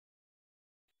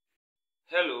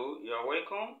Hello, you are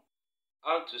welcome.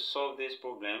 How to solve this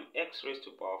problem? X raised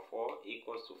to power 4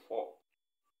 equals to 4.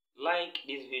 Like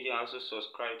this video and also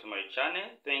subscribe to my channel.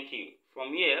 Thank you.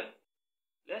 From here,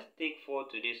 let's take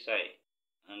 4 to this side.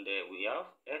 And we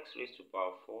have x raised to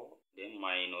power 4, then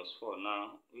minus 4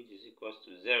 now, which is equals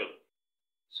to 0.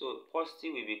 So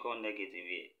positive will become negative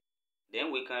here.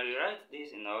 Then we can rewrite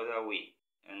this in another way.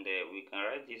 And we can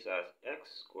write this as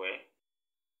x squared,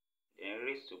 then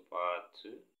raised to power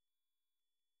 2.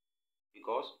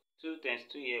 Because 2 times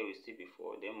 2 here will still be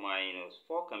 4, then minus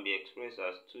 4 can be expressed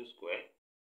as 2 squared,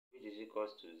 which is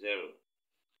equals to 0.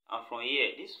 And from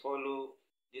here, this follow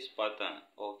this pattern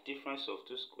of difference of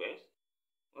two squares,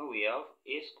 when we have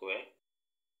a squared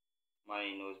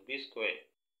minus b squared.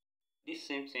 This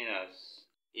same thing as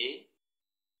a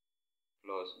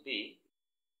plus b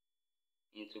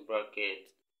into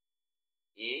bracket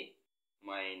a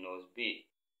minus b.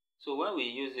 So when we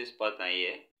use this pattern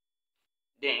here,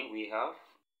 then we have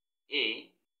a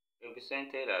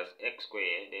represented as x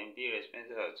squared, then b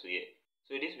represented as 2 here.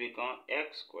 So this becomes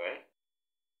x squared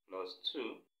plus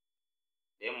 2,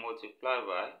 then multiplied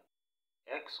by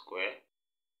x squared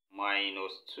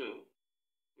minus 2,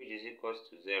 which is equals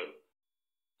to 0.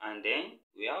 And then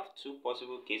we have two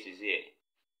possible cases here.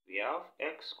 We have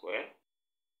x squared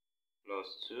plus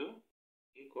 2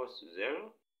 equals to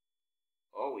 0,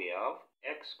 or we have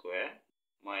x squared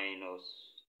minus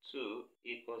 2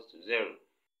 equals to 0.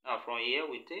 Now from here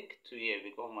we take 2 here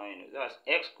become minus. That's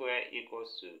x squared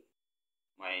equals to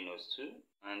minus 2.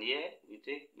 And here we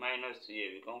take minus 2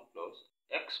 here become plus.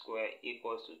 X squared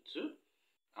equals to 2.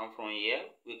 And from here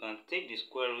we can take the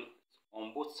square root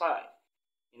on both sides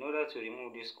in order to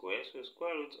remove this square. So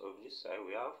square root of this side,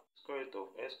 we have square root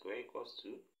of x squared equals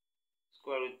to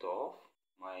square root of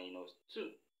minus 2.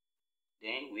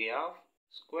 Then we have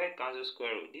square cancel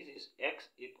square root. This is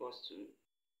x equals to,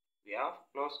 we have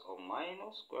plus or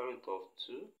minus square root of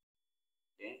 2,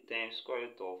 then times square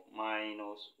root of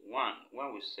minus 1.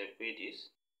 When we separate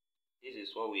this, this is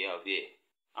what we have here.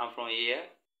 And from here,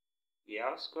 we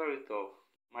have square root of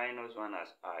minus 1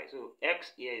 as I. So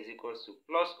x here is equals to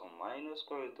plus or minus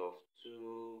square root of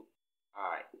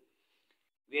 2i,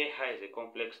 where I is a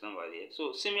complex number there.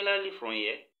 So similarly from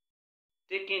here,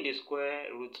 taking the square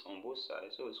root on both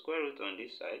sides, so square root on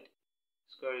this side,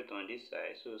 square root on this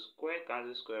side, so square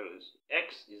cancel square roots.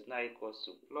 X is now equals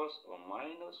to plus or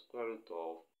minus square root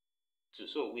of 2.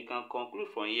 So we can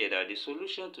conclude from here that the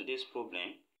solution to this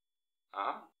problem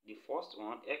are the first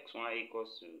one, x1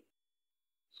 equals to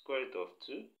square root of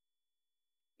 2,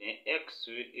 then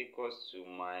x2 equals to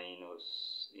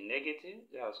minus the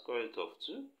negative, that's square root of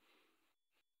 2,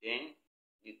 then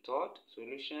the third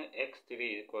solution,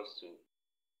 x3 equals to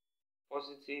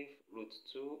positive root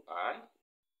 2i,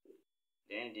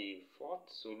 then the fourth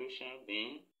solution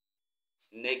being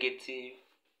negative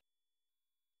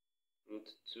root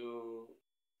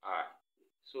 2i.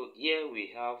 So here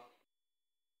we have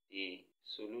the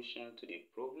solution to the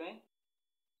problem.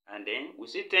 And then we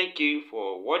say thank you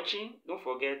for watching. Don't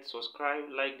forget to subscribe,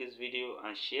 like this video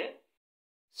and share.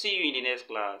 See you in the next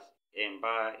class, and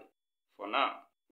bye for now.